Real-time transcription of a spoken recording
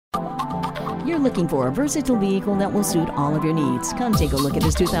You're looking for a versatile vehicle that will suit all of your needs. Come take a look at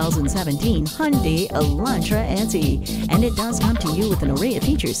this 2017 Hyundai Elantra SE. And it does come to you with an array of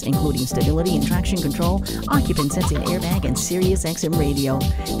features, including stability and traction control, occupant sensing airbag, and Sirius XM radio.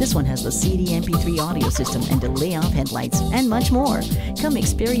 This one has the CD MP3 audio system and delay-off headlights, and much more. Come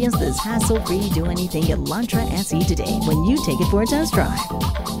experience this hassle-free do-anything Elantra SE today when you take it for a test drive.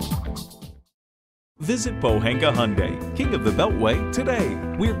 Visit Pohanka Hyundai, King of the Beltway, today.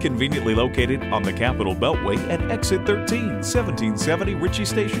 We're conveniently located on the Capitol Beltway at Exit 13, 1770 Ritchie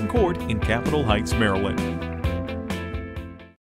Station Court in Capitol Heights, Maryland.